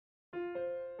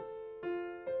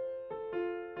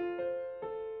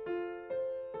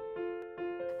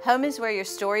Home is where your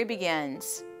story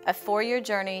begins, a 4-year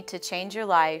journey to change your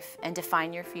life and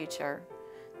define your future,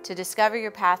 to discover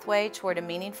your pathway toward a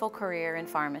meaningful career in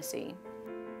pharmacy.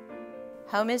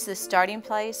 Home is the starting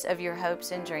place of your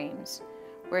hopes and dreams,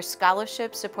 where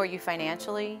scholarships support you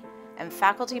financially and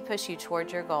faculty push you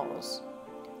toward your goals,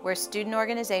 where student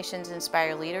organizations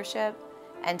inspire leadership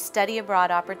and study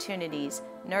abroad opportunities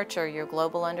nurture your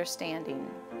global understanding.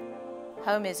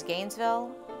 Home is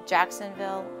Gainesville,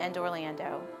 Jacksonville, and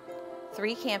Orlando,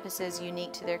 3 campuses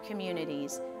unique to their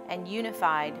communities and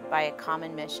unified by a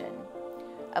common mission,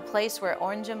 a place where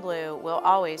orange and blue will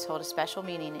always hold a special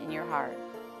meaning in your heart.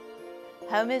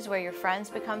 Home is where your friends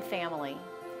become family,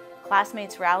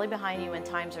 classmates rally behind you when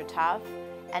times are tough,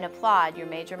 and applaud your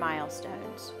major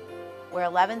milestones, where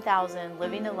 11,000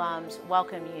 living alums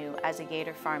welcome you as a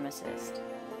Gator pharmacist.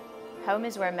 Home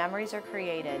is where memories are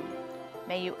created.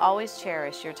 May you always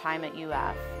cherish your time at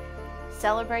UF.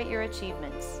 Celebrate your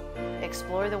achievements,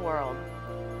 explore the world,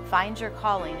 find your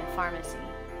calling in pharmacy.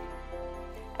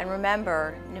 And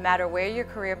remember, no matter where your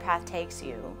career path takes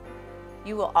you,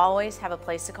 you will always have a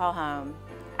place to call home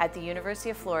at the University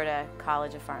of Florida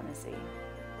College of Pharmacy.